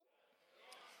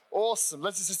Awesome.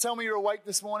 Let's just tell me you're awake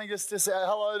this morning. Just say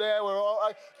hello there. We're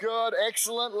all good.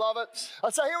 Excellent. Love it.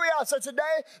 So here we are. So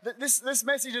today, this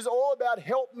message is all about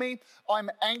help me,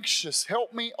 I'm anxious.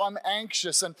 Help me, I'm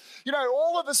anxious. And,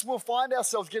 all of us will find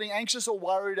ourselves getting anxious or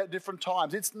worried at different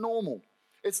times. It's normal.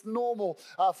 It's normal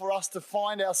for us to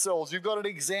find ourselves. You've got an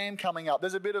exam coming up.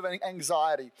 There's a bit of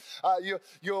anxiety.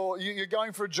 You're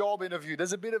going for a job interview.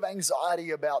 There's a bit of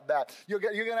anxiety about that. You're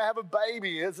going to have a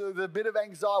baby. There's a bit of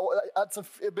anxiety. That's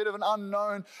a bit of an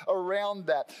unknown around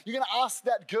that. You're going to ask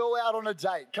that girl out on a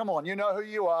date. Come on, you know who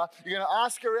you are. You're going to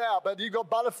ask her out, but you've got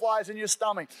butterflies in your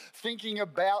stomach thinking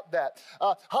about that.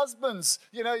 Husbands,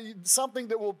 something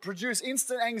that will produce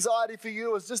instant anxiety for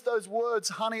you is just those words,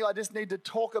 honey, I just need to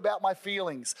talk about my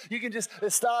feelings. You can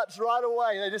it starts right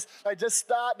away. They just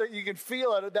start that you can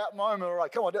feel it at that moment. All right,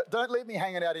 come on, don't leave me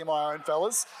hanging out here my own,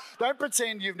 fellas. Don't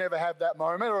pretend you've never had that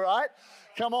moment, all right?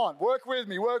 Come on, work with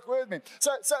me.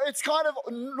 So it's kind of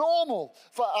normal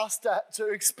for us to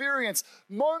experience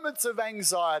moments of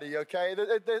anxiety, okay?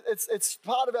 It's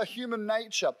part of our human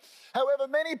nature. However,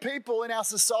 many people in our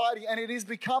society, and it is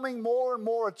becoming more and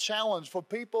more a challenge for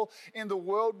people in the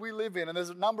world we live in, and there's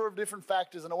a number of different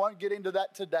factors, and I won't get into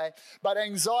that today, but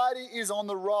anxiety is on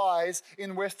the rise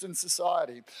in Western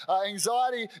society.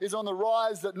 Anxiety is on the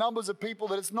rise, that numbers of people,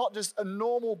 that it's not just a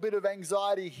normal bit of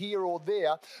anxiety here or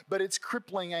there, but it's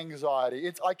crippling anxiety.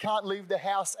 It's I can't leave the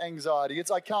house anxiety.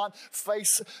 It's I can't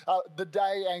face the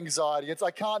day anxiety. It's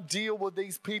I can't deal with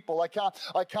these people. I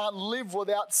can't live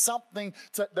without something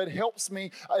that helps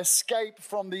me escape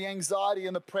from the anxiety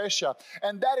and the pressure.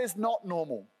 And that is not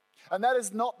normal. And that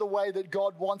is not the way that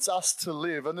God wants us to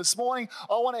live. And this morning,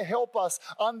 I want to help us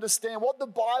understand what the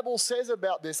Bible says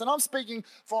about this. And I'm speaking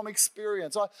from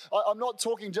experience. I'm not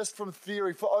talking just from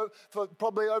theory. For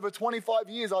probably over 25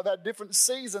 years, I've had different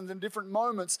seasons and different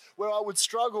moments where I would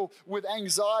struggle with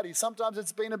anxiety. Sometimes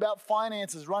it's been about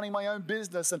finances, running my own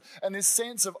business, and this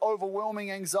sense of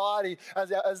overwhelming anxiety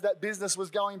as that business was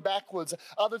going backwards.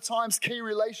 Other times, key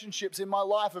relationships in my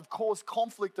life have caused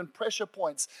conflict and pressure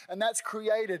points, and that's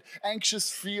created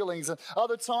anxious feelings. And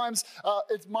other times,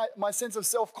 it's my sense of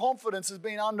self-confidence has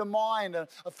been undermined, and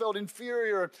I felt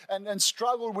inferior and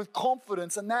struggled with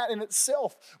confidence. And that in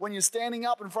itself, when you're standing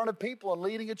up in front of people and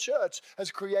leading a church, has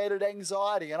created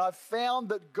anxiety. And I've found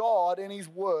that God in His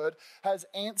Word has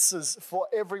answers for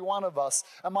every one of us.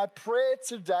 And my prayer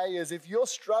today is, if you're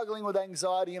struggling with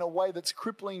anxiety in a way that's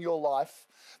crippling your life,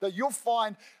 that you'll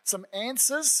find some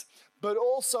answers, but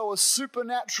also a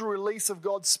supernatural release of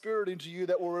God's Spirit into you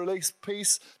that will release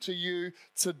peace to you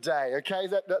today. Okay,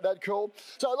 is that cool?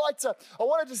 So I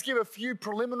want to just give a few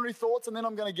preliminary thoughts, and then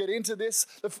I'm going to get into this.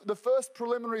 The first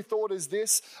preliminary thought is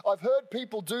this. I've heard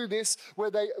people do this where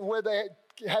they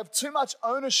have too much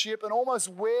ownership and almost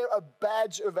wear a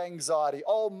badge of anxiety.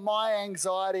 Oh, my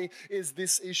anxiety is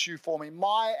this issue for me.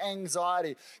 My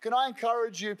anxiety. Can I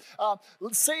encourage you?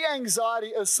 See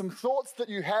anxiety as some thoughts that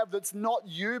you have that's not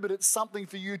you, but it's something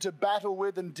for you to battle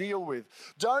with and deal with.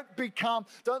 Don't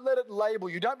let it label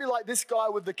you. Don't be like this guy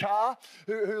with the car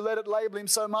who let it label him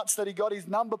so much that he got his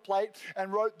number plate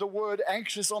and wrote the word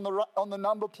anxious on the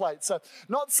number plate. So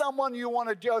not someone you want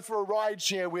to go for a ride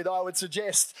share with, I would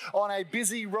suggest, on a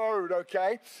busy road,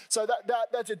 okay? So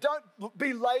that's it. Don't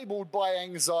be labeled by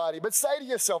anxiety, but say to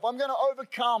yourself, I'm going to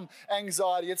overcome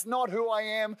anxiety. It's not who I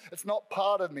am. It's not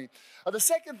part of me. The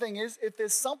second thing is, if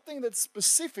there's something that's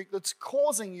specific that's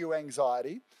causing you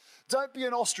anxiety, don't be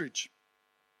an ostrich.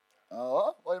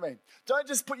 Oh, what do you mean? Don't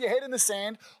just put your head in the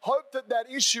sand, hope that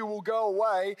issue will go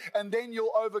away, and then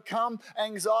you'll overcome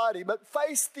anxiety. But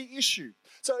face the issue.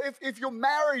 So if your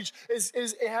marriage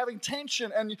is having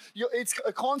tension and it's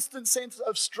a constant sense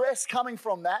of stress coming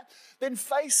from that, then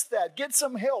face that. Get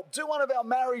some help. Do one of our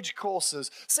marriage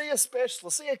courses. See a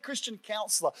specialist. See a Christian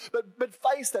counselor. But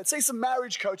face that. See some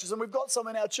marriage coaches, and we've got some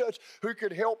in our church who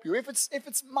could help you. If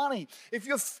it's money, if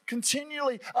you're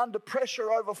continually under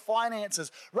pressure over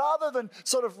finances, rather than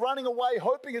sort of running away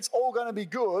hoping it's all going to be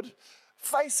good,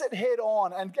 face it head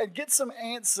on and get some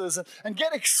answers and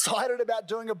get excited about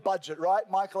doing a budget, right,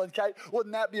 Michael and Kate?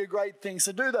 Wouldn't that be a great thing?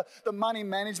 So do the money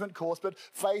management course, but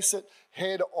face it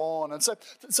head on. And so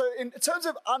in terms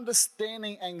of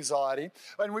understanding anxiety,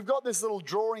 and we've got this little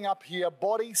drawing up here,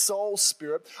 body, soul,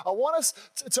 spirit, I want us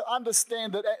to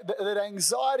understand that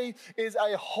anxiety is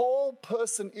a whole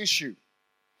person issue.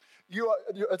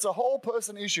 It's a whole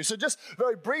person issue. So just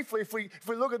very briefly, if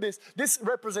we look at this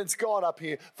represents God up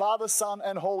here, Father, Son,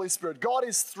 and Holy Spirit. God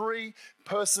is three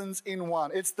persons in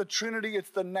one. It's the Trinity. It's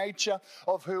the nature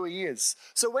of who he is.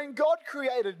 So when God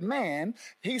created man,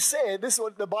 he said, this is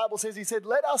what the Bible says, he said,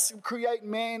 let us create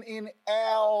man in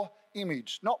our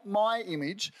image, not my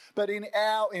image, but in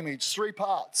our image, three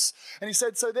parts. And he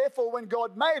said, so therefore when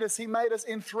God made us, he made us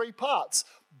in three parts,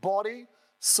 body,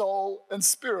 soul, and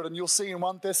spirit. And you'll see in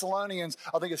 1 Thessalonians,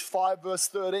 I think it's 5 verse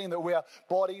 13, that we are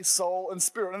body, soul, and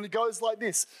spirit. And it goes like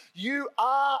this: you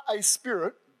are a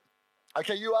spirit.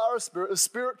 Okay, you are a spirit. A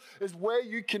spirit is where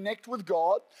you connect with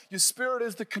God. Your spirit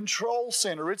is the control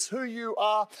center. It's who you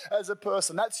are as a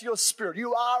person. That's your spirit.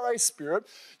 You are a spirit.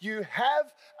 You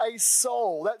have a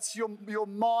soul. That's your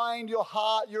mind, your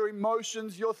heart, your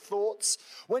emotions, your thoughts.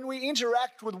 When we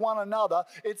interact with one another,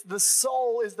 it's the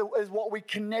soul is what we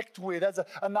connect with as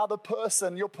another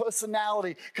person. Your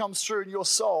personality comes through in your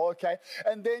soul, okay?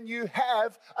 And then you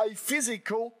have a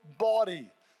physical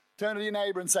body. Turn to your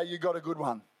neighbor and say, you got a good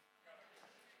one.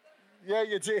 Yeah,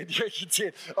 you did. Yeah, you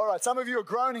did. All right, some of you are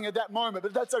groaning at that moment,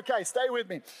 but that's okay. Stay with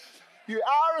me. You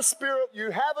are a spirit.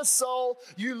 You have a soul.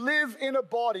 You live in a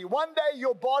body. One day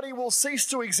your body will cease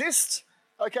to exist.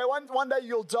 Okay, one day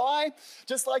you'll die,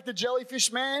 just like the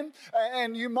jellyfish man,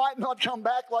 and you might not come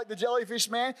back like the jellyfish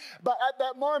man, but at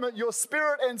that moment, your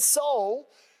spirit and soul,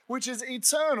 which is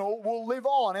eternal, will live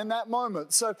on in that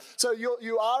moment. So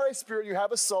you are a spirit, you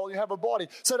have a soul, you have a body.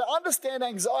 So to understand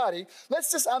anxiety,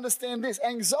 let's just understand this.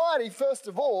 Anxiety, first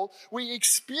of all, we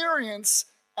experience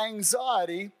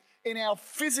anxiety in our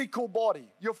physical body.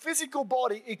 Your physical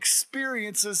body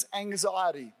experiences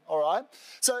anxiety, all right?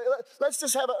 So let's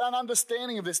just have an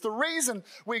understanding of this. The reason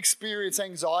we experience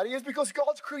anxiety is because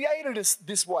God's created us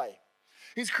this way.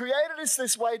 He's created us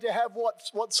this way to have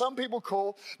what some people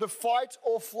call the fight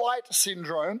or flight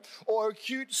syndrome or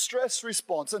acute stress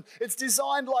response. And it's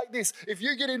designed like this. If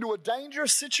you get into a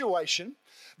dangerous situation,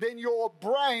 then your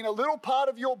brain, a little part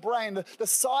of your brain, the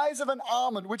size of an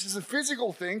almond, which is a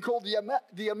physical thing called the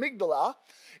amygdala,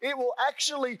 it will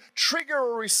actually trigger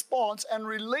a response and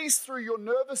release through your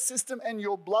nervous system and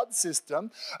your blood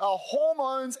system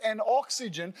hormones and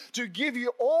oxygen to give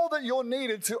you all that you're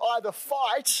needed to either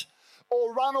fight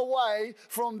or run away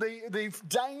from the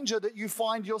danger that you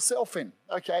find yourself in,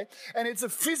 okay? And it's a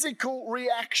physical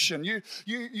reaction. You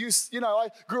know, I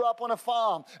grew up on a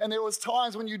farm, and there was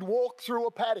times when you'd walk through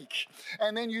a paddock,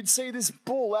 and then you'd see this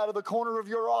bull out of the corner of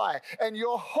your eye, and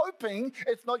you're hoping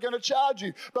it's not going to charge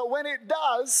you. But when it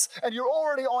does, and you're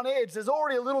already on edge, there's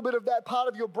already a little bit of that part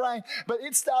of your brain, but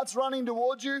it starts running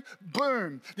towards you,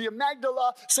 boom. The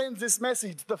amygdala sends this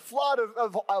message, the flood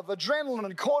of adrenaline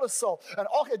and cortisol, and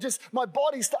my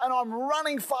body's, and I'm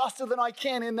running faster than I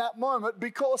can in that moment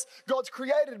because God's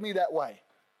created me that way.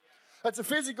 That's a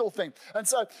physical thing. And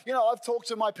so, you know, I've talked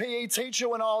to my PE teacher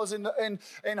when I was in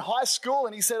high school,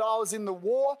 and he said I was in the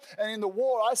war, and in the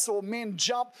war I saw men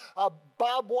jump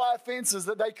barbed wire fences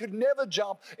that they could never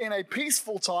jump in a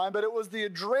peaceful time, but it was the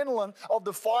adrenaline of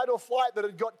the fight or flight that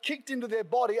had got kicked into their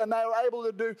body, and they were able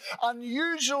to do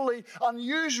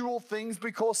unusual things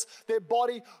because their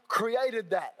body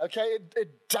created that, okay?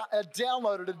 It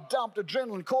downloaded, it dumped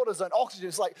adrenaline, cortisone, oxygen.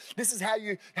 It's like, this is how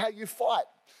you fight.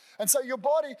 And so your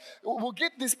body will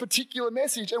get this particular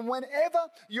message, and whenever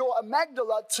your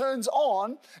amygdala turns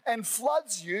on and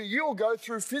floods you, you'll go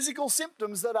through physical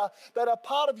symptoms that are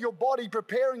part of your body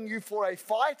preparing you for a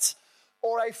fight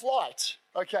or a flight.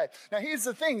 Okay, now here's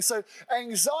the thing. So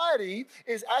anxiety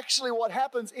is actually what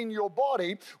happens in your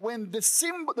body when the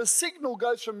signal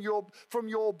goes from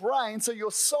your brain, so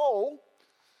your soul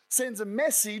sends a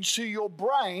message to your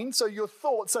brain, so your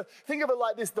thoughts. So think of it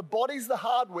like this: the body's the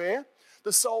hardware,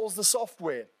 the soul's the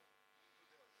software.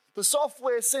 The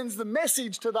software sends the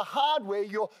message to the hardware,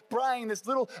 your brain, this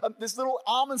little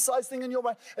almond-sized thing in your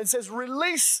brain, and says,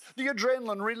 release the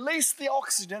adrenaline, release the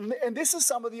oxygen. And this is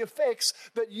some of the effects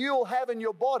that you'll have in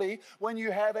your body when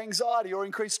you have anxiety or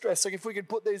increased stress. So if we could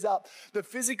put these up, the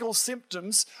physical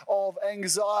symptoms of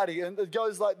anxiety, and it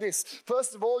goes like this.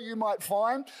 First of all, you might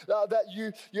find that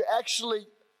you actually,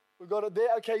 we've got it there,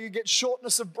 okay, you get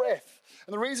shortness of breath.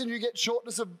 And the reason you get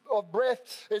shortness of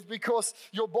breath is because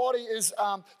your body is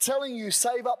telling you,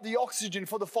 save up the oxygen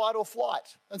for the fight or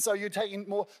flight. And so you're taking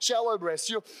more shallow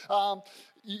breaths.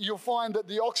 You'll find that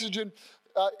the oxygen,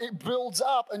 it builds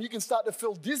up, and you can start to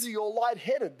feel dizzy or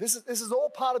lightheaded. This is all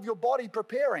part of your body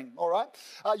preparing, all right?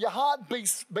 Your heart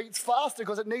beats faster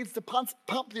because it needs to pump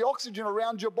the oxygen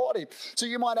around your body. So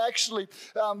you might actually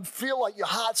feel like your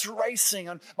heart's racing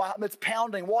and it's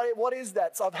pounding. What is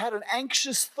that? So I've had an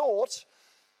anxious thought,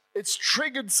 It's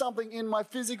triggered something in my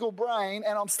physical brain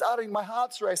and my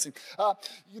heart's racing.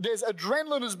 There's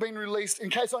adrenaline has been released in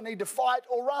case I need to fight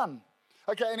or run.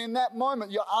 Okay, and in that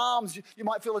moment, your arms, you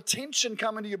might feel a tension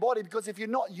come into your body, because if you're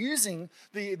not using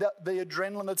the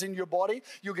adrenaline that's in your body,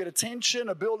 you'll get a tension,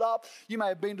 a build-up. You may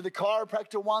have been to the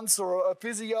chiropractor once, or a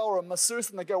physio or a masseuse,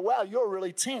 and they go, wow, you're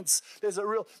really tense. There's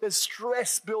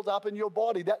stress built up in your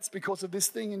body. That's because of this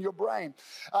thing in your brain.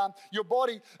 Your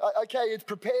body, it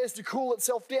prepares to cool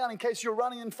itself down in case you're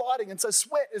running and fighting, and so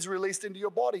sweat is released into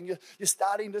your body, and you're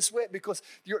starting to sweat because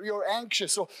you're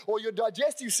anxious, or your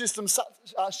digestive system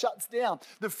shuts down.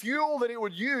 The fuel that it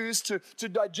would use to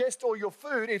digest all your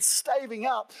food, it's staving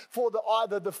up for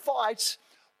either the fight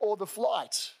or the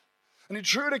flight. An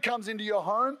intruder comes into your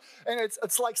home, and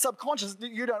it's like subconscious.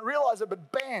 You don't realize it, but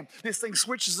bam, this thing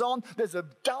switches on. There's a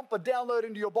download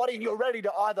into your body, and you're ready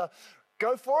to either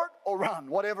go for it or run,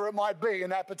 whatever it might be in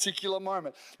that particular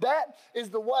moment. That is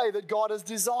the way that God has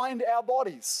designed our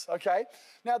bodies, okay?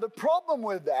 Now, the problem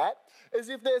with that is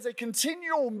if there's a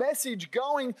continual message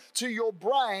going to your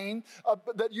brain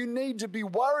that you need to be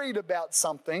worried about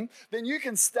something, then you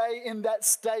can stay in that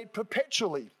state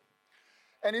perpetually.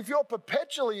 And if you're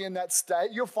perpetually in that state,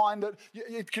 you'll find that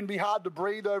it can be hard to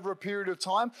breathe over a period of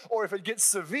time. Or if it gets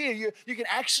severe, you can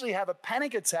actually have a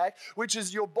panic attack, which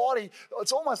is your body.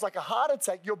 It's almost like a heart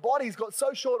attack. Your body's got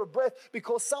so short of breath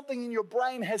because something in your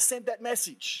brain has sent that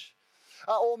message.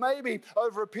 Or maybe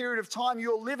over a period of time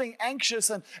you're living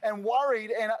anxious and worried,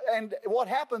 and what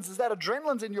happens is that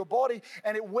adrenaline's in your body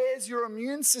and it wears your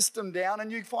immune system down,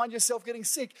 and you find yourself getting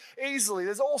sick easily.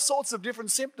 There's all sorts of different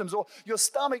symptoms, or your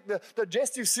stomach, the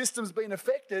digestive system's been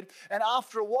affected, and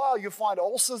after a while you find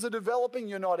ulcers are developing,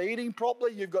 you're not eating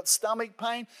properly, you've got stomach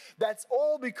pain. That's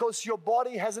all because your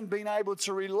body hasn't been able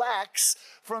to relax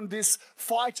from this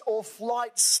fight or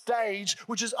flight stage,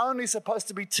 which is only supposed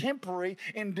to be temporary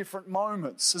in different moments.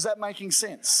 Is that making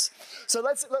sense? So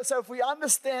if we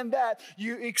understand that,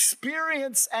 you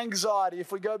experience anxiety.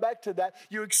 If we go back to that,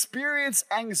 you experience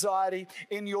anxiety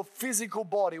in your physical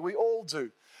body. We all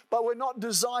do. But we're not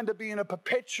designed to be in a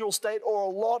perpetual state or a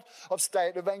lot of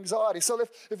state of anxiety. So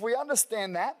if we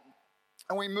understand that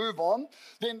and we move on,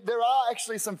 then there are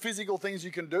actually some physical things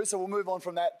you can do. So we'll move on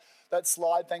from that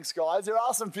slide. Thanks, guys. There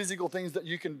are some physical things that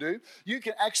you can do. You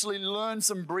can actually learn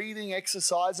some breathing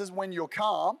exercises when you're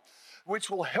calm,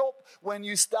 which will help when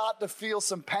you start to feel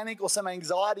some panic or some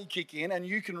anxiety kick in, and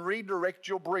you can redirect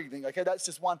your breathing. Okay, that's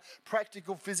just one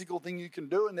practical physical thing you can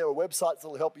do, and there are websites that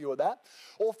will help you with that.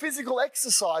 Or physical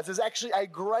exercise is actually a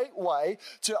great way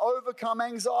to overcome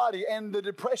anxiety and the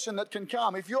depression that can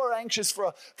come. If you're anxious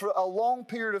for a long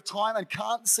period of time and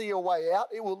can't see a way out,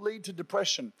 it will lead to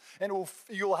depression, and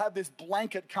you'll have this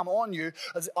blanket come on you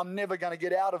as I'm never going to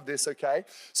get out of this, okay?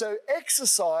 So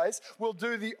exercise will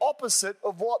do the opposite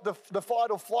of what the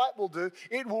fight or flight will do.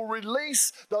 It will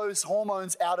release those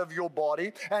hormones out of your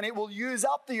body, and it will use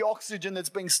up the oxygen that's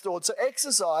being stored. So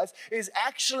exercise is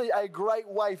actually a great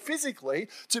way physically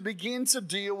to begin to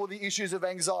deal with the issues of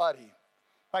anxiety.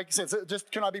 Makes sense?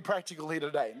 Just can I be practical here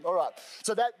today? All right.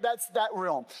 So that's that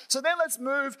realm. So then let's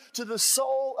move to the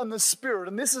soul and the spirit,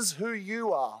 and this is who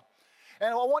you are. And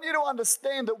I want you to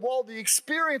understand that while the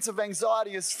experience of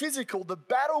anxiety is physical, the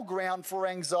battleground for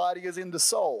anxiety is in the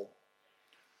soul.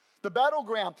 The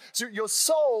battleground. So your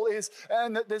soul is,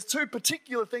 and there's two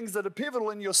particular things that are pivotal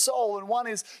in your soul, and one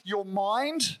is your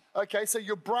mind. Okay, so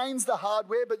your brain's the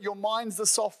hardware, but your mind's the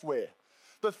software.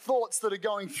 The thoughts that are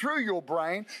going through your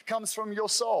brain comes from your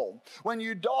soul. When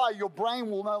you die, your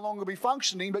brain will no longer be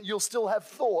functioning, but you'll still have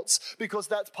thoughts because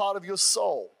that's part of your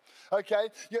soul. Okay,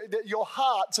 your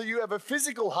heart, so you have a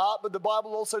physical heart, but the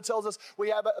Bible also tells us we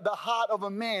have the heart of a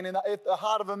man. And if the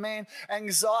heart of a man,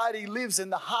 anxiety lives in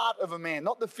the heart of a man,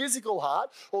 not the physical heart,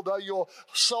 although your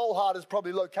soul heart is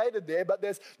probably located there, but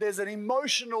there's an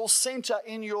emotional center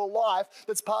in your life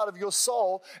that's part of your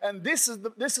soul, and this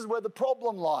is where the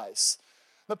problem lies.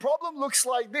 The problem looks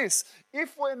like this.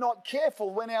 If we're not careful,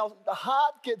 when our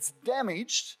heart gets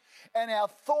damaged, and our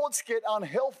thoughts get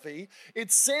unhealthy,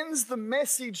 it sends the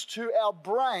message to our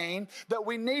brain that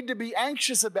we need to be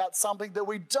anxious about something that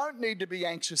we don't need to be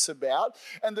anxious about.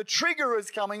 And the trigger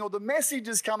is coming, or the message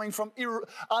is coming from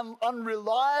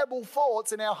unreliable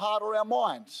thoughts in our heart or our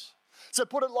mind. So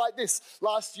put it like this.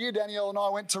 Last year, Danielle and I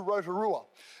went to Rotorua,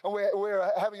 and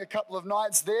we're having a couple of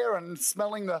nights there and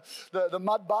smelling the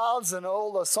mud baths and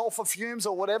all the sulfur fumes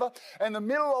or whatever. In the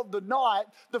middle of the night,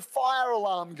 the fire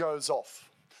alarm goes off.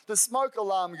 the smoke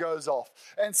alarm goes off.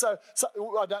 And so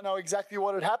I don't know exactly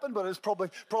what had happened, but it's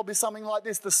probably something like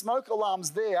this. The smoke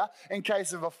alarm's there in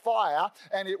case of a fire,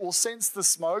 and it will sense the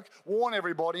smoke, warn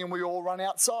everybody, and we all run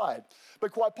outside.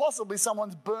 But quite possibly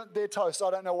someone's burnt their toast. I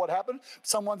don't know what happened.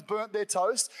 Someone's burnt their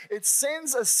toast. It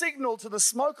sends a signal to the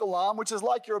smoke alarm, which is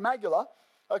like your amygdala.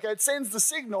 Okay, it sends the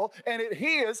signal and it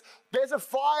hears there's a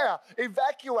fire,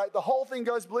 evacuate. The whole thing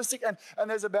goes ballistic, and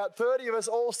there's about 30 of us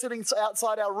all sitting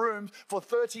outside our rooms for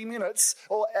 30 minutes,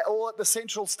 all at the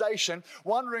central station,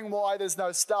 wondering why there's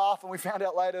no staff. And we found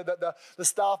out later that the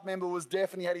staff member was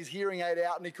deaf and he had his hearing aid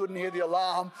out and he couldn't hear the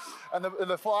alarm. And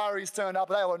the fireys turned up.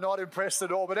 They were not impressed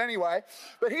at all. But anyway,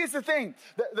 but here's the thing.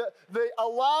 The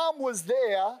alarm was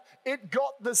there. It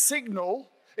got the signal.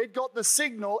 It got the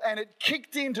signal and it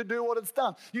kicked in to do what it's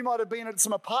done. You might have been at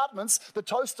some apartments, the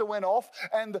toaster went off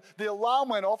and the alarm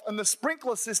went off and the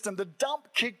sprinkler system, the dump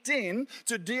kicked in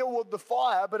to deal with the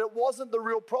fire, but it wasn't the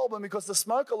real problem because the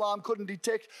smoke alarm couldn't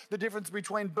detect the difference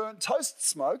between burnt toast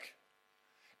smoke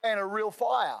and a real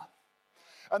fire.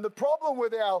 And the problem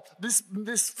with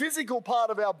this physical part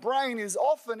of our brain is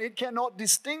often it cannot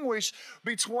distinguish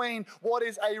between what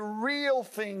is a real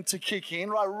thing to kick in,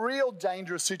 a real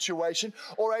dangerous situation,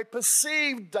 or a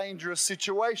perceived dangerous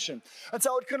situation. And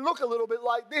so it can look a little bit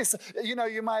like this. You know,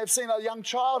 you may have seen a young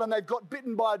child and they've got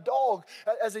bitten by a dog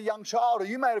as a young child, or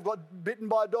you may have got bitten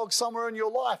by a dog somewhere in your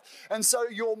life. And so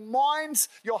your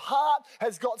heart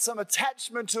has got some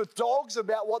attachment to dogs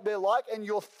about what they're like, and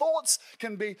your thoughts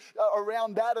can be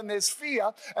around that, and there's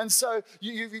fear, and so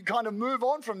you kind of move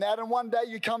on from that. And one day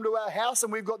you come to our house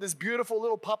and we've got this beautiful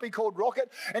little puppy called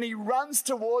Rocket, and he runs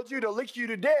towards you to lick you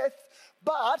to death.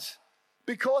 But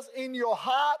because in your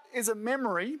heart is a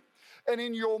memory and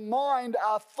in your mind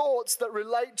are thoughts that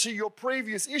relate to your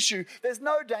previous issue, there's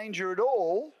no danger at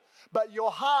all. But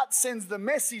your heart sends the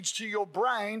message to your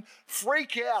brain,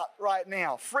 freak out right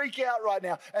now.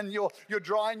 And you're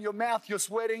drying your mouth, you're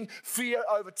sweating, fear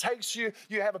overtakes you,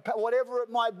 you have whatever it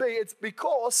might be. It's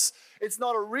because it's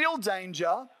not a real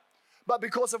danger, but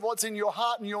because of what's in your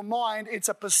heart and your mind, it's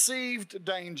a perceived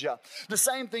danger. The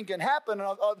same thing can happen, and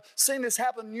I've seen this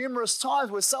happen numerous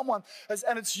times where someone has,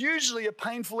 and it's usually a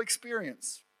painful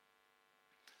experience,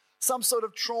 some sort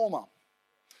of trauma.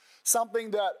 Something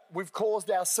that we've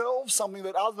caused ourselves, something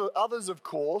that others have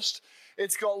caused.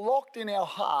 It's got locked in our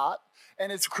heart,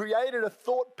 and it's created a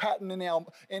thought pattern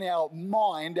in our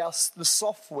mind, the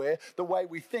software, the way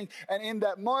we think. And in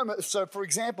that moment, so for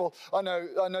example, I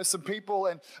know some people,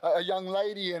 and a young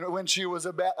lady, and when she was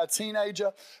about a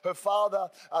teenager, her father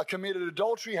committed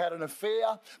adultery, had an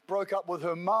affair, broke up with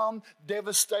her mum,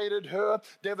 devastated her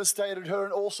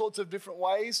in all sorts of different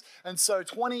ways. And so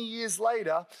 20 years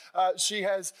later, she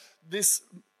has this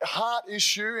heart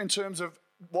issue in terms of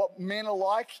what men are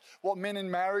like, what men in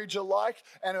marriage are like,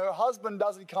 and her husband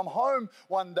doesn't come home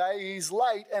one day, he's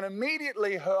late, and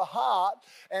immediately her heart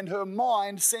and her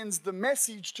mind sends the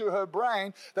message to her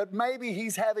brain that maybe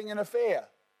he's having an affair.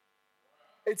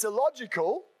 It's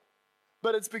illogical,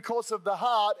 but it's because of the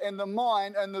heart and the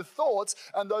mind and the thoughts,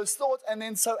 and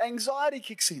then so anxiety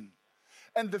kicks in.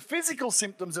 And the physical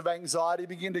symptoms of anxiety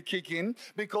begin to kick in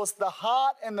because the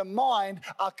heart and the mind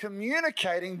are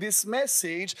communicating this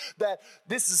message that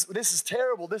this is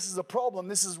terrible, this is a problem,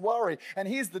 this is worry. And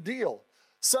here's the deal.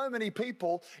 So many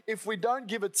people, if we don't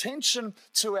give attention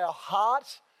to our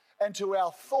heart and to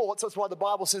our thoughts, that's why the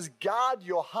Bible says guard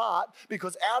your heart,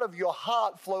 because out of your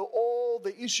heart flow all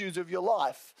the issues of your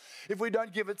life. If we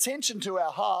don't give attention to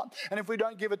our heart, and if we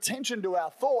don't give attention to our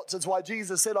thoughts, that's why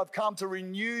Jesus said, I've come to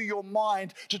renew your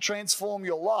mind to transform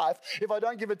your life. If I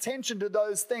don't give attention to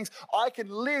those things, I can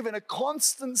live in a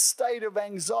constant state of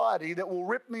anxiety that will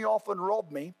rip me off and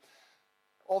rob me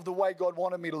of the way God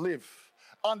wanted me to live.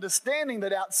 Understanding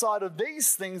that outside of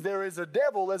these things there is a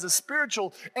devil, there's a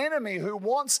spiritual enemy who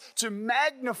wants to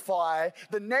magnify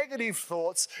the negative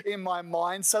thoughts in my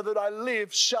mind so that I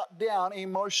live shut down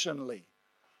emotionally.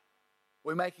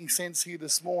 We're making sense here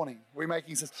this morning. We're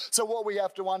making sense. So what we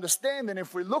have to understand, and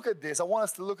if we look at this, I want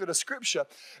us to look at a scripture,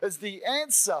 is the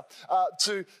answer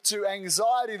to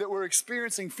anxiety that we're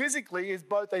experiencing physically is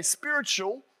both a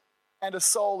spiritual and a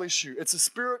soul issue. It's a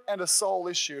spirit and a soul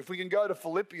issue. If we can go to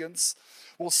Philippians,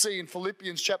 we'll see in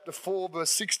Philippians chapter 4,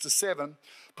 verse 6 to 7,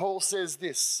 Paul says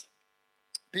this,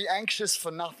 be anxious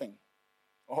for nothing.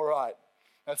 All right,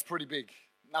 that's pretty big.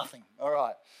 Nothing, all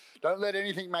right. Don't let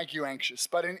anything make you anxious,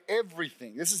 but in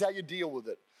everything, this is how you deal with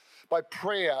it. By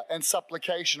prayer and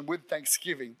supplication with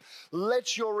thanksgiving,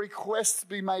 let your requests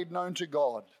be made known to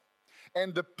God.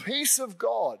 And the peace of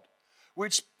God,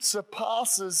 which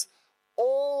surpasses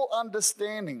all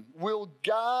understanding, will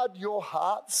guard your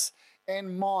hearts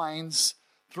and minds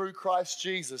through Christ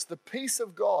Jesus, the peace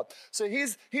of God. So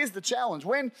here's the challenge.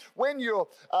 When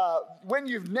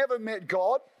you've never met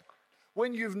God,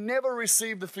 when you've never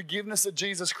received the forgiveness that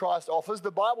Jesus Christ offers,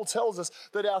 the Bible tells us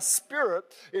that our spirit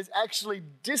is actually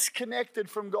disconnected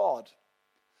from God.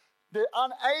 They're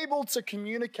unable to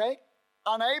communicate,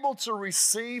 unable to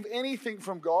receive anything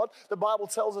from God. The Bible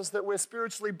tells us that we're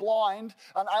spiritually blind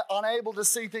and unable to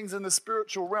see things in the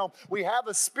spiritual realm. We have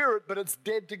a spirit, but it's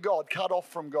dead to God, cut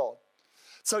off from God.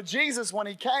 So Jesus, when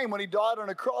he died on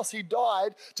a cross, he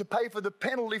died to pay for the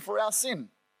penalty for our sin.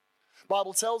 The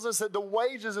Bible tells us that the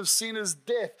wages of sin is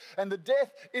death, and the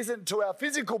death isn't to our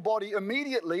physical body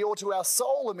immediately or to our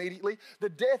soul immediately. The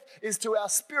death is to our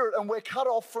spirit, and we're cut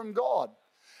off from God.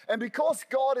 And because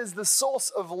God is the source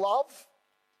of love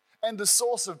and the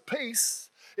source of peace,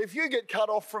 if you get cut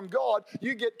off from God,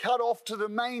 you get cut off to the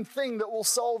main thing that will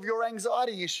solve your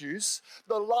anxiety issues,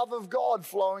 the love of God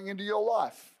flowing into your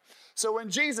life. So when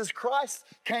Jesus Christ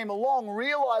came along,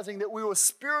 realizing that we were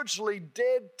spiritually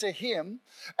dead to him,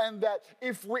 and that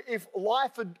if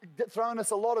life had thrown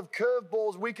us a lot of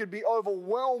curveballs, we could be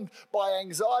overwhelmed by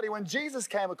anxiety. When Jesus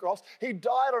came across, he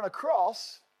died on a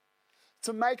cross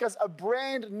to make us a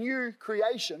brand new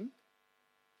creation,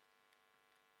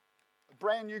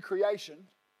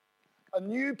 a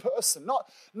new person,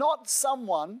 not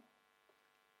someone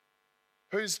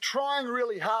who's trying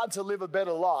really hard to live a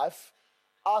better life,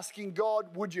 asking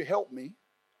God, would you help me?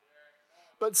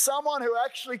 But someone who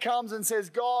actually comes and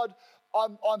says, God,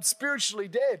 I'm spiritually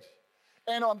dead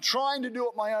and I'm trying to do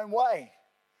it my own way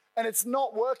and it's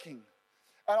not working.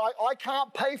 And I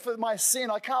can't pay for my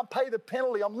sin. I can't pay the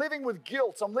penalty. I'm living with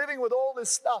guilt. I'm living with all this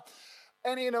stuff.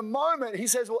 And in a moment, he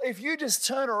says, well, if you just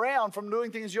turn around from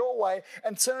doing things your way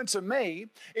and turn to me,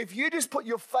 if you just put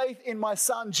your faith in my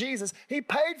son Jesus, he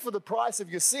paid for the price of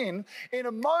your sin. In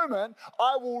a moment,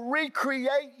 I will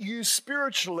recreate you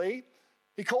spiritually.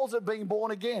 He calls it being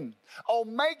born again. I'll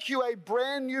make you a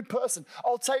brand new person.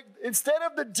 I'll take, instead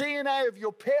of the DNA of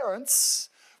your parents,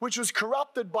 which was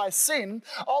corrupted by sin,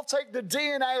 I'll take the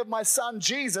DNA of my son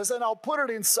Jesus and I'll put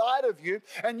it inside of you,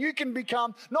 and you can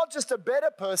become not just a better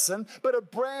person, but a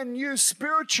brand new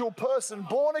spiritual person,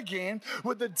 born again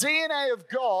with the DNA of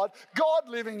God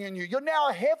living in you. You're now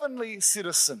a heavenly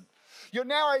citizen. You're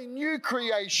now a new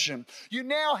creation. You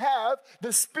now have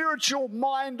the spiritual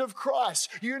mind of Christ.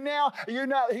 You now,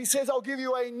 he says, I'll give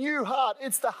you a new heart.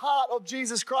 It's the heart of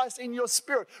Jesus Christ in your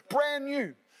spirit, brand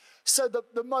new. So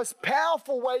the most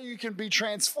powerful way you can be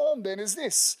transformed then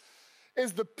is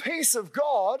the peace of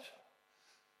God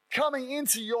coming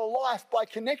into your life by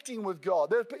connecting with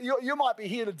God. You might be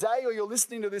here today or you're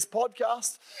listening to this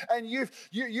podcast and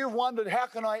you've wondered, how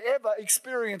can I ever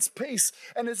experience peace?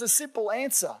 And there's a simple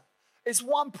answer. It's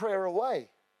one prayer away.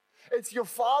 It's your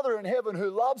Father in heaven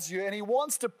who loves you and he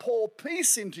wants to pour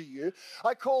peace into you.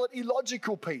 I call it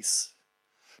illogical peace.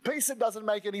 Peace that doesn't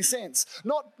make any sense.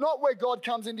 Not where God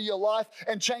comes into your life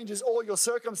and changes all your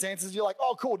circumstances. You're like,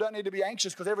 oh, cool, don't need to be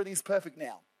anxious because everything's perfect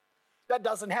now. That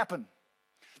doesn't happen.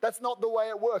 That's not the way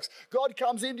it works. God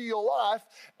comes into your life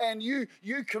and you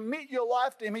commit your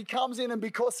life to him. He comes in, and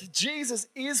because Jesus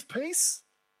is peace,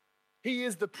 he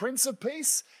is the Prince of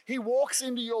Peace. He walks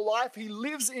into your life. He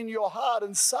lives in your heart,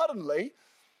 and suddenly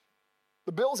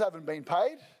the bills haven't been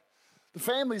paid. The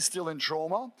family's still in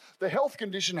trauma. The health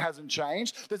condition hasn't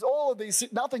changed. There's all of these,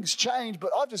 nothing's changed,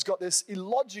 but I've just got this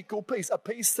illogical peace, a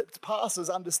peace that passes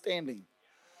understanding.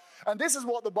 And this is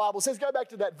what the Bible says. Go back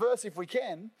to that verse if we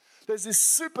can. There's this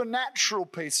supernatural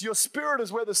peace. Your spirit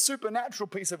is where the supernatural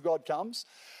peace of God comes.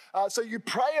 So you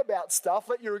pray about stuff,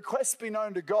 let your requests be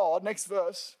known to God. Next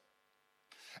verse.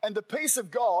 And the peace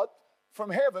of God from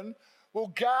heaven will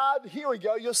guard, here we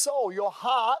go, your soul, your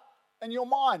heart, and your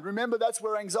mind. Remember, that's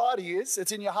where anxiety is.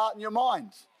 It's in your heart and your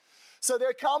mind. So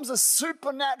there comes a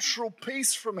supernatural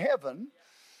peace from heaven.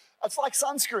 It's like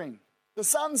sunscreen. The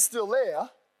sun's still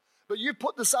there, but you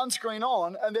put the sunscreen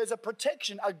on and there's a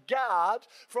protection, a guard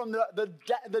from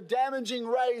the damaging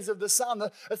rays of the sun.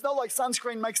 It's not like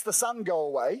sunscreen makes the sun go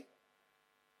away.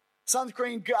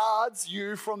 Sunscreen guards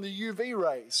you from the UV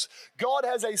rays. God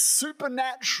has a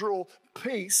supernatural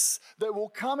peace that will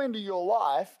come into your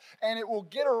life and it will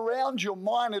get around your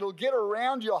mind, it'll get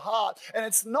around your heart. And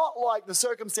it's not like the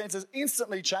circumstances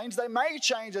instantly change. They may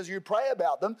change as you pray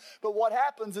about them, but what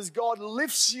happens is God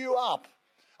lifts you up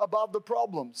above the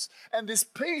problems. And this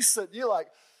peace that you're like,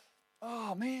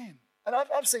 oh man. And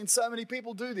I've seen so many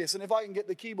people do this. And if I can get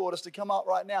the keyboardist to come up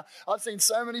right now, I've seen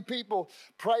so many people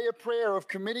pray a prayer of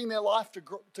committing their life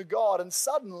to God, and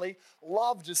suddenly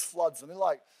love just floods them. They're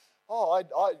like, oh,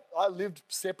 I lived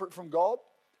separate from God.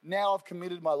 Now I've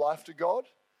committed my life to God.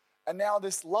 And now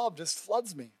this love just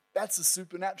floods me. That's a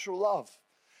supernatural love.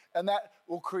 And that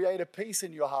will create a peace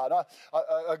in your heart.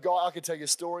 I could tell you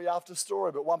story after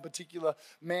story, but one particular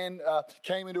man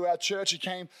came into our church. He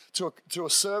came to a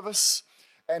service,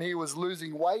 and he was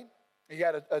losing weight. He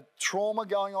had a trauma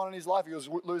going on in his life. He was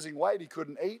losing weight. He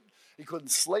couldn't eat. He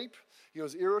couldn't sleep. He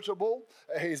was irritable.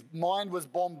 His mind was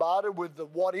bombarded with the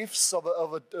what-ifs of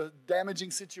a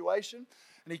damaging situation.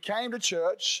 And he came to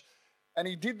church, and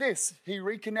he did this. He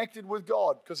reconnected with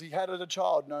God because he had as a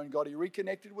child known God. He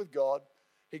reconnected with God.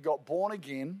 He got born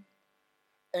again,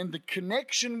 and the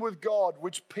connection with God,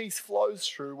 which peace flows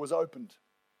through, was opened,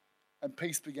 and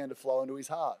peace began to flow into his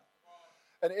heart.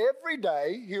 And every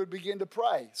day he would begin to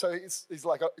pray. So he's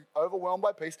like overwhelmed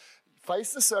by peace,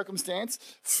 face the circumstance,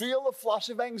 feel a flush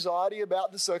of anxiety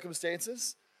about the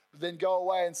circumstances, but then go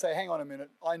away and say, hang on a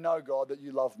minute, I know, God, that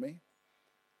you love me.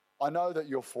 I know that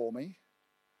you're for me.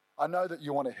 I know that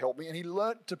you want to help me. And he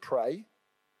learnt to pray.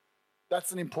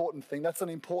 That's an important thing. That's an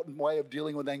important way of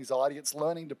dealing with anxiety. It's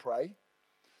learning to pray.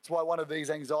 That's why one of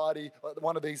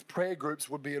these prayer groups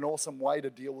would be an awesome way to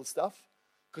deal with stuff,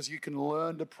 because you can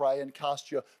learn to pray and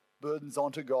cast your burdens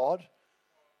onto God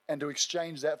and to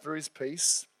exchange that for his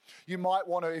peace. You might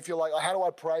want to, if you're like, how do I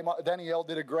pray? Danielle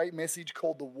did a great message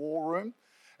called The War Room.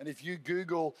 And if you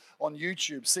Google on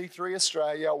YouTube, C3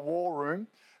 Australia, War Room,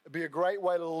 it'd be a great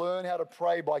way to learn how to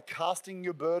pray by casting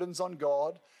your burdens on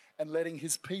God and letting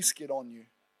his peace get on you.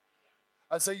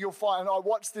 And so you'll find, I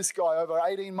watched this guy over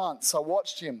 18 months. I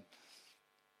watched him.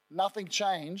 Nothing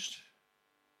changed,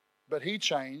 but he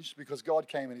changed because God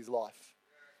came in his life.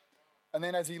 And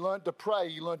then as he learned to pray,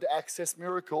 he learned to access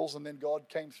miracles, and then God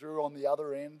came through on the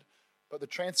other end. But the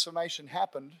transformation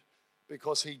happened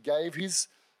because he gave his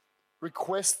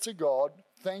request to God,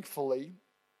 thankfully,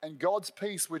 and God's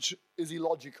peace, which is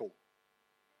illogical,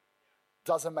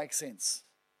 doesn't make sense,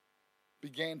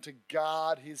 began to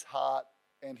guard his heart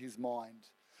and his mind.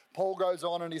 Paul goes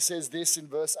on and he says this in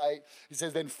verse 8. He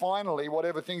says, then finally,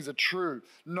 whatever things are true,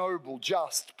 noble,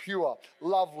 just, pure,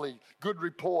 lovely, good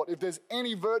report, if there's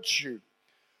any virtue,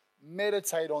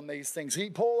 meditate on these things.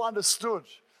 Paul understood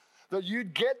that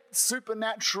you'd get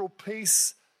supernatural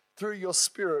peace through your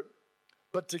spirit,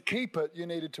 but to keep it, you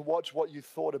needed to watch what you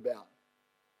thought about.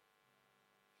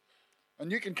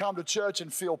 And you can come to church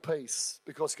and feel peace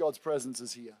because God's presence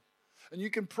is here. And you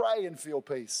can pray and feel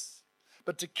peace.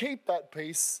 But to keep that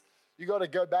peace, you got to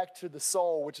go back to the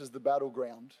soul, which is the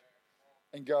battleground,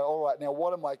 and go, all right, now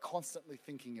what am I constantly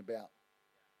thinking about?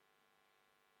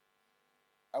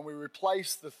 And we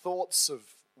replace the thoughts of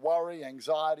worry,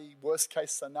 anxiety, worst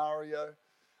case scenario,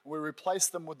 and we replace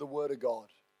them with the word of God.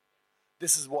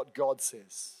 This is what God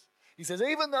says. He says,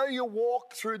 even though you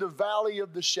walk through the valley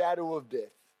of the shadow of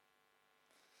death,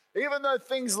 even though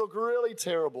things look really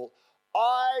terrible,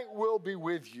 I will be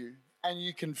with you, and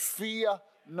you can fear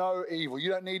no evil. You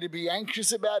don't need to be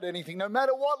anxious about anything. No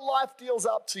matter what life deals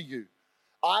up to you,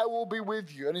 I will be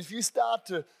with you. And if you start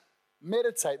to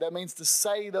meditate, that means to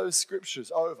say those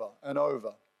scriptures over and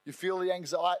over. You feel the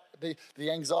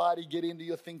anxiety get into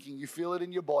your thinking. You feel it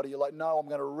in your body. You're like, no, I'm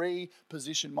going to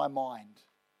reposition my mind.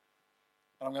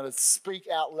 And I'm going to speak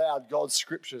out loud God's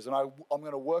scriptures. And I'm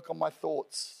going to work on my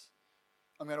thoughts.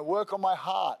 I'm going to work on my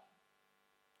heart.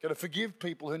 I'm going to forgive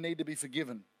people who need to be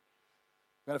forgiven.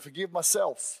 I'm going to forgive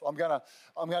myself. I'm going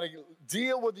to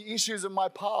deal with the issues of my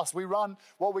past. We run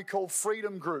what we call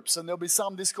freedom groups, and there'll be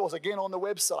some discourse again on the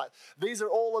website. These are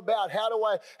all about how do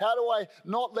I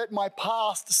not let my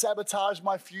past sabotage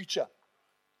my future.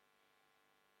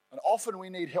 And often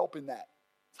we need help in that.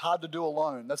 It's hard to do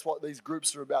alone. That's what these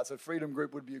groups are about. So freedom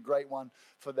group would be a great one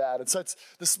for that. And so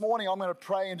this morning I'm going to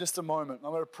pray in just a moment.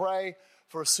 I'm going to pray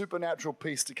for a supernatural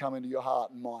peace to come into your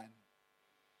heart and mind.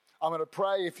 I'm going to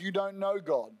pray if you don't know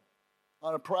God. I'm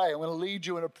going to pray. I'm going to lead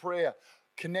you in a prayer,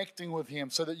 connecting with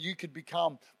him so that you could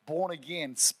become born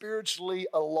again, spiritually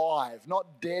alive,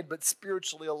 not dead, but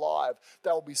spiritually alive.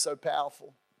 That will be so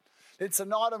powerful. And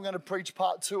tonight I'm going to preach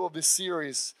part 2 of this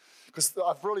series because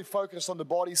I've really focused on the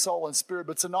body, soul, and spirit.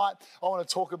 But tonight I want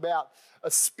to talk about a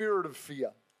spirit of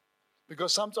fear.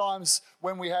 Because sometimes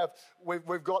when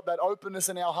we've got that openness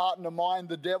in our heart and our mind,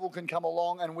 the devil can come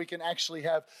along and we can actually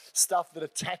have stuff that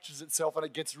attaches itself, and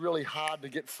it gets really hard to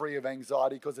get free of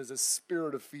anxiety because there's a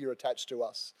spirit of fear attached to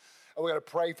us. And we're going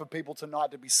to pray for people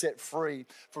tonight to be set free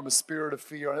from a spirit of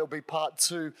fear. And it'll be part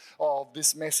 2 of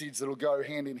this message that'll go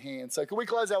hand in hand. So can we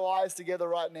close our eyes together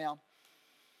right now?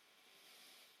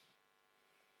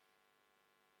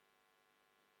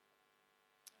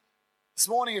 This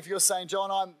morning, if you're saying,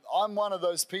 John, I'm one of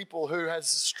those people who has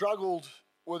struggled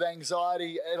with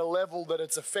anxiety at a level that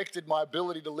it's affected my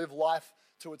ability to live life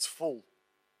to its full.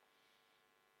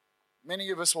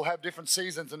 Many of us will have different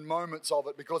seasons and moments of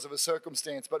it because of a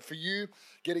circumstance. But for you,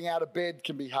 getting out of bed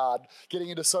can be hard. Getting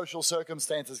into social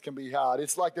circumstances can be hard.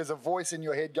 It's like there's a voice in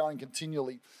your head going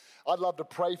continually. I'd love to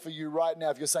pray for you right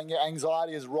now. If you're saying your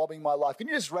anxiety is robbing my life, can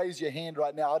you just raise your hand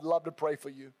right now? I'd love to pray for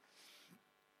you.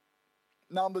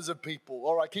 Numbers of people.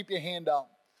 All right, keep your hand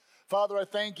up. Father, I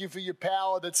thank you for your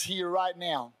power that's here right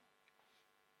now.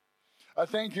 I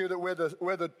thank you that where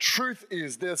the truth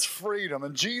is, there's freedom.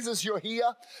 And Jesus, you're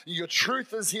here. Your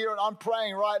truth is here. And I'm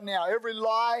praying right now, every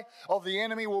lie of the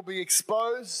enemy will be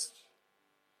exposed.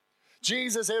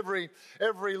 Jesus, every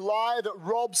lie that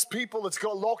robs people, that's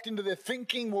got locked into their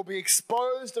thinking, will be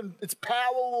exposed and its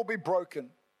power will be broken.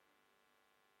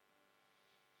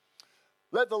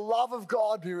 Let the love of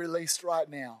God be released right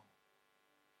now.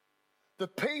 The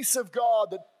peace of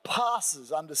God that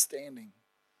passes understanding.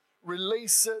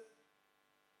 Release it.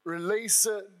 Release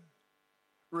it.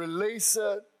 Release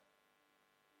it.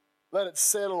 Let it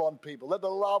settle on people. Let the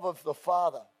love of the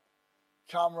Father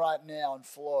come right now and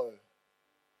flow.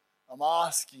 I'm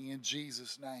asking in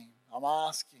Jesus' name. I'm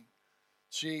asking.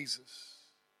 Jesus.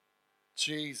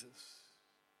 Jesus.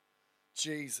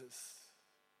 Jesus.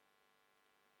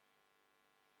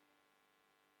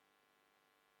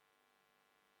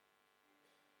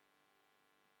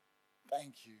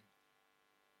 Thank you.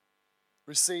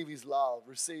 Receive his love.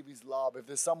 Receive his love. If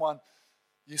there's someone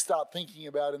you start thinking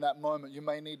about in that moment, you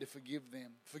may need to forgive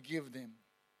them. Forgive them.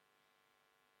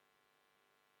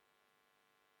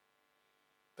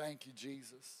 Thank you,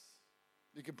 Jesus.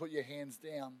 You can put your hands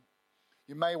down.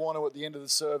 You may want to, at the end of the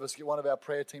service, get one of our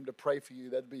prayer team to pray for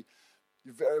you.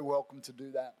 You're very welcome to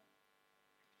do that.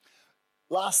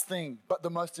 Last thing, but the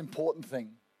most important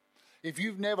thing. If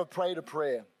you've never prayed a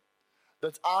prayer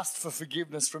that's asked for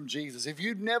forgiveness from Jesus, if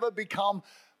you've never become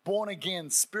born again,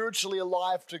 spiritually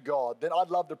alive to God, then I'd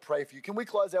love to pray for you. Can we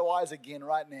close our eyes again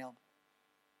right now?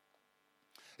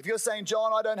 If you're saying,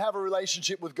 John, I don't have a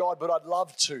relationship with God, but I'd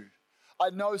love to. I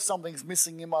know something's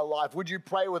missing in my life. Would you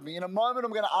pray with me? In a moment,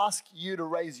 I'm going to ask you to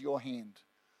raise your hand.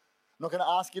 I'm not going to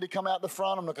ask you to come out the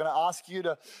front. I'm not going to ask you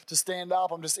to stand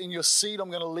up. I'm just in your seat. I'm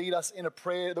going to lead us in a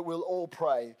prayer that we'll all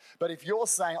pray. But if you're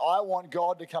saying, I want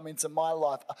God to come into my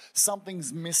life,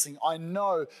 something's missing, I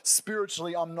know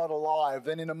spiritually I'm not alive,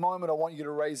 then in a moment I want you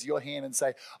to raise your hand and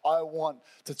say, I want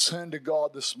to turn to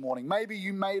God this morning. Maybe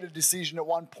you made a decision at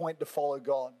one point to follow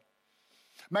God.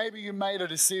 Maybe you made a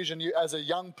decision, you as a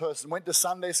young person, went to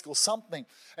Sunday school, something,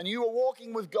 and you were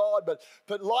walking with God,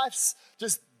 but life's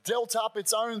just dealt up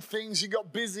its own things. You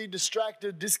got busy,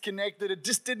 distracted, disconnected. It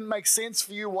just didn't make sense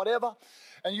for you, whatever.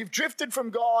 And you've drifted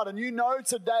from God, and you know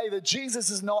today that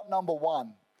Jesus is not number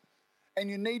one. And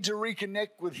you need to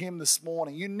reconnect with him this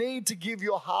morning. You need to give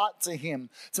your heart to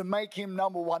him, to make him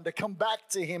number one, to come back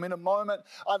to him. In a moment,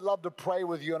 I'd love to pray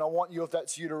with you, and I want you, if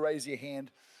that's you, to raise your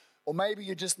hand. Or maybe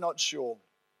you're just not sure.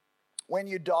 When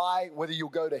you die, whether you'll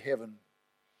go to heaven.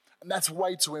 And that's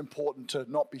way too important to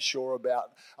not be sure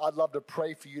about. I'd love to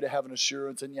pray for you to have an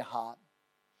assurance in your heart.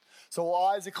 So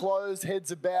eyes are closed,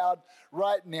 heads are bowed.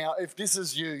 Right now, if this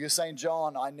is you, you're saying,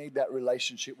 John, I need that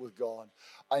relationship with God.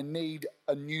 I need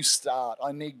a new start.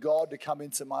 I need God to come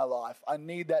into my life. I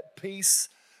need that peace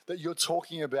that you're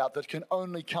talking about that can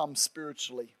only come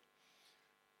spiritually.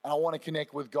 And I want to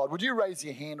connect with God. Would you raise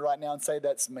your hand right now and say,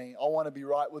 that's me. I want to be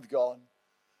right with God.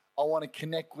 I want to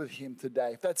connect with him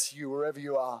today. If that's you, wherever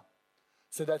you are,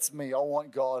 say, that's me. I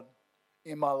want God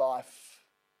in my life.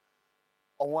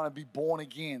 I want to be born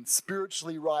again,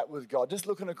 spiritually right with God. Just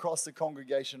looking across the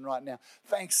congregation right now.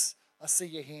 Thanks. I see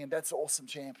your hand. That's awesome,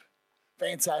 champ.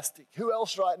 Fantastic. Who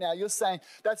else right now? You're saying,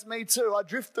 that's me too. I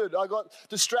drifted. I got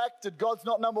distracted. God's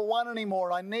not number one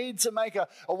anymore. I need to make a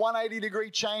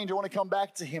 180-degree change. I want to come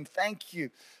back to him. Thank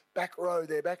you. Back row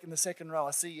there, back in the second row.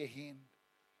 I see your hand.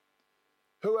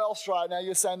 Who else right now?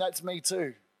 You're saying, that's me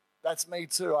too. That's me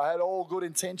too. I had all good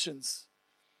intentions,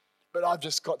 but I've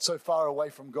just got so far away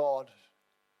from God,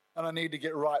 and I need to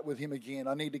get right with him again.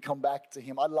 I need to come back to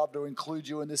him. I'd love to include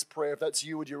you in this prayer. If that's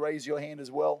you, would you raise your hand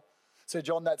as well? Say,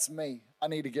 John, that's me. I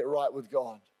need to get right with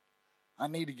God. I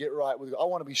need to get right with God. I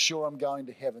want to be sure I'm going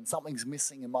to heaven. Something's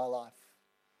missing in my life.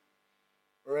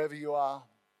 Wherever you are,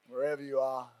 wherever you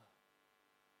are.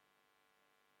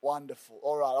 Wonderful.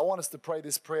 All right, I want us to pray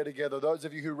this prayer together. Those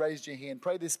of you who raised your hand,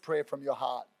 pray this prayer from your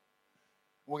heart.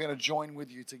 We're going to join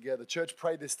with you together. Church,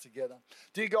 pray this together.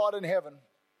 Dear God in heaven,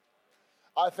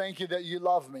 I thank you that you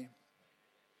love me,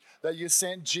 that you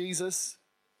sent Jesus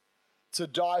to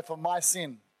die for my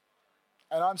sin.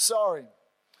 And I'm sorry.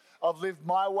 I've lived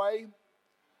my way,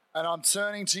 and I'm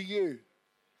turning to you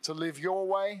to live your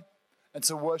way and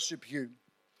to worship you.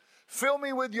 Fill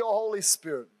me with your Holy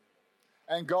Spirit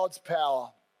and God's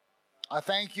power. I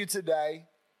thank you today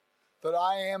that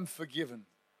I am forgiven,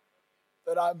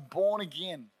 that I'm born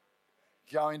again,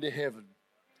 going to heaven.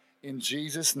 In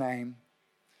Jesus' name,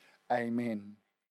 amen.